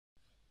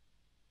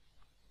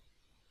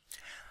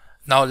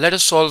Now let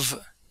us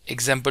solve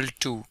example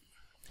 2.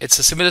 It's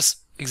a similar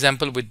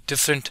example with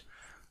different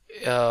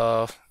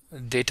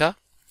data.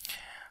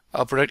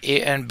 Product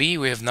A and B,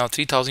 we have now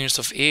 3,000 units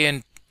of A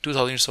and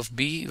 2,000 units of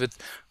B with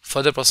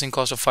further processing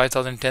cost of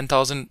 5,000,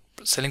 10,000,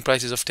 selling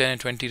prices of 10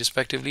 and 20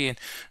 respectively, and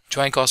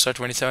joint costs are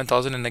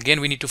 27,000. And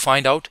again we need to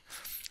find out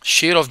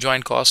share of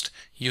joint cost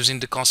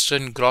using the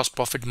constant gross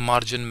profit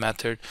margin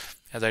method.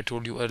 As I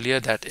told you earlier,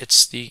 that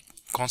it's the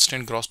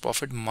constant gross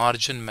profit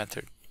margin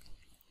method.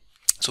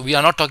 So we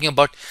are not talking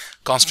about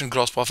constant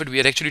gross profit,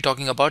 we are actually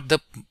talking about the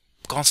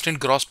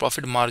constant gross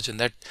profit margin.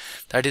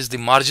 That is, the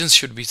margins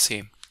should be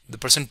same, the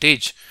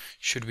percentage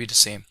should be the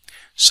same.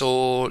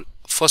 So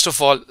first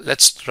of all,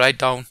 let's write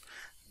down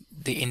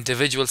the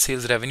individual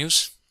sales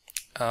revenues,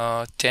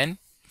 10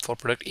 for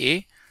product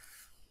A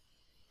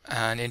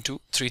and into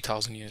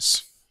 3,000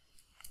 units.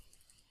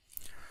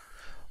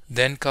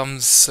 Then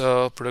comes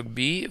product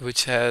B,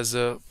 which has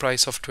a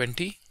price of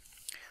 20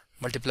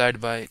 multiplied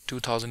by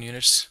 2,000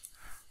 units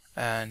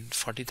and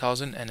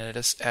 40,000, and let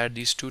us add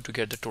these two to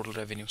get the total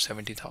revenue,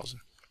 70,000.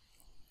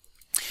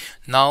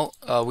 Now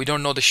we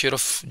don't know the share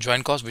of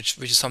joint cost, which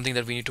is something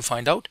that we need to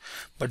find out,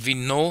 but we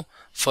know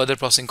further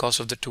processing cost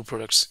of the two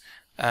products,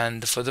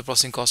 and the further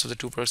processing cost of the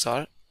two products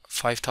are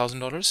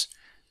 $5,000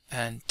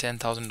 and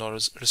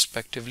 $10,000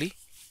 respectively,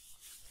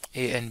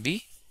 A and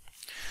B,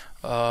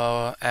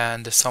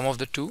 and the sum of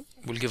the two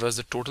will give us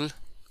the total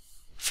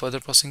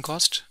further processing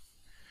cost.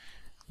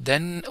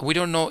 Then we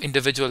don't know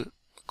individual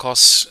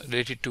costs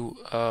related to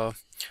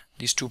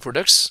these two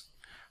products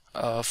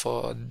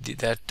for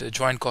that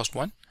joint cost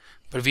one,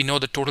 but we know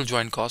the total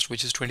joint cost,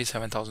 which is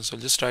 27,000. So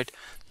just write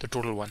the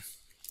total one,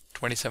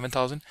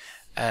 27,000,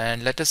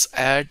 and let us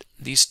add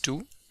these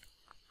two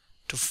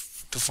to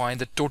find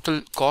the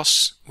total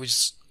costs,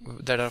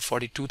 that are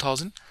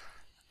 42,000,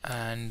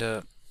 and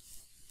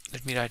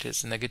let me write it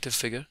as a negative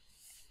figure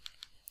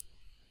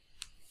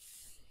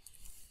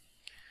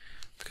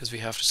because we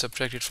have to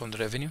subtract it from the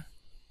revenue.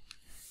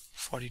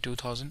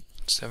 42,000,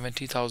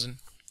 70,000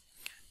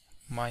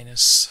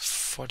 minus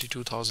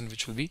 42,000,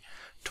 which will be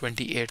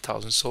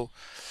 28,000. So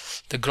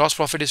the gross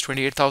profit is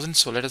 28,000.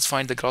 So let us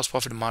find the gross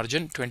profit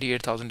margin.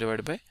 28,000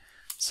 divided by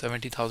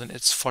 70,000,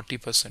 it's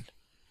 40%.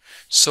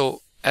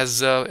 So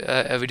as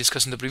we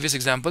discussed in the previous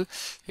example,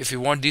 if you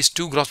want these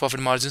two gross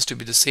profit margins to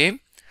be the same,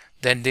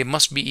 then they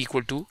must be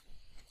equal to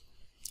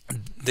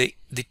the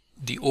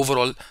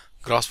overall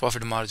gross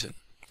profit margin,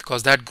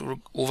 because that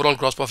overall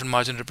gross profit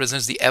margin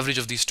represents the average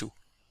of these two.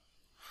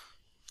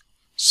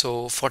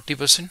 So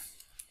 40%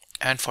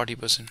 and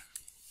 40%,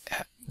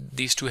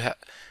 these two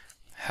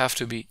have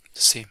to be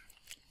the same.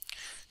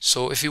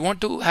 So if you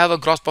want to have a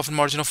gross profit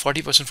margin of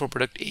 40% for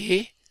product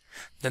A,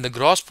 then the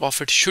gross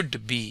profit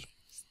should be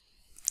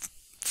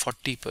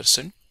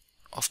 40%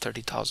 of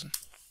 30,000,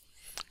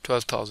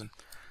 12,000.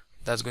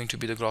 That's going to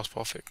be the gross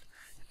profit.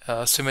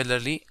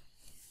 Similarly,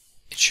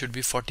 it should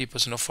be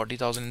 40% of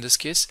 40,000 in this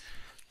case,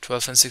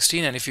 12 and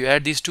 16, and if you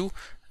add these two,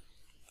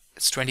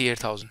 it's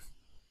 28,000.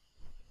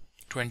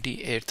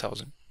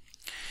 28,000.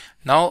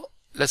 Now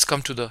let's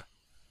come to the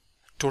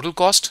total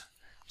cost.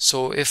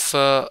 So if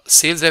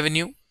sales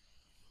revenue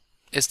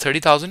is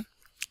 30,000,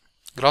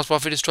 gross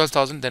profit is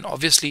 12,000, then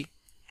obviously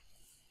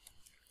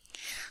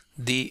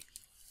the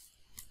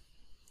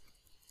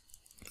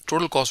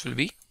total cost will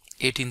be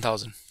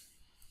 18,000.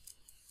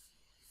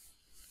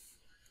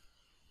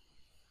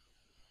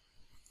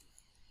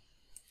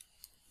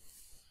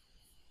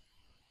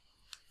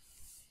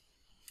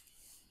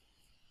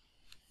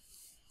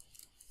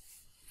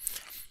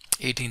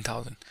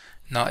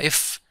 Now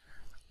if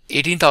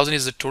 18,000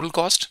 is the total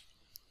cost,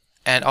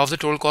 and of the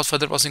total cost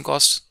further processing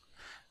cost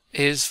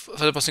is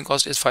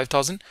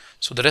 5,000,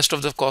 so the rest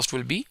of the cost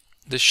will be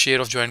the share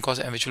of joint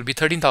cost, and which will be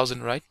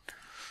 13,000, right?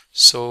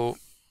 So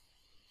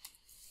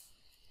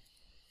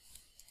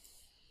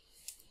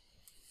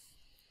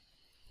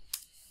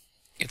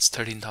it's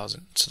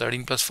 13,000. So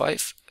 13 plus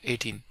 5,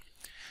 18.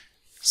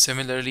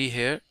 Similarly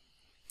here,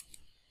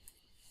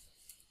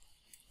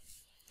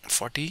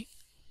 40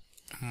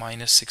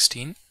 minus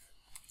 16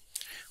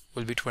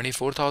 will be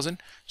 24,000.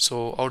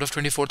 So out of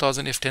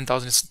 24,000, if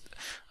 10,000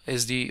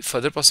 is the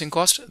further processing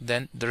cost,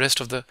 then the rest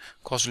of the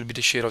cost will be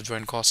the share of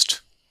joint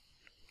cost.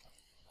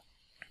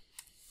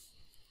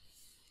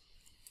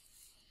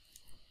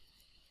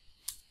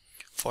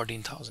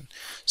 $14,000.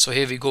 So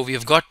here we go, we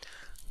have got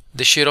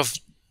the share of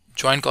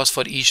joint cost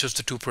for each of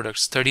the two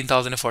products,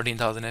 13,000 and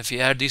 14,000. If we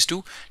add these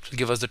two, it will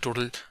give us the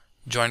total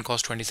joint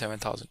cost,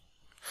 27,000.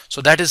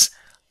 So that is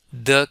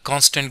the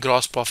constant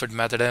gross profit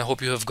method. I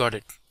hope you have got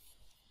it.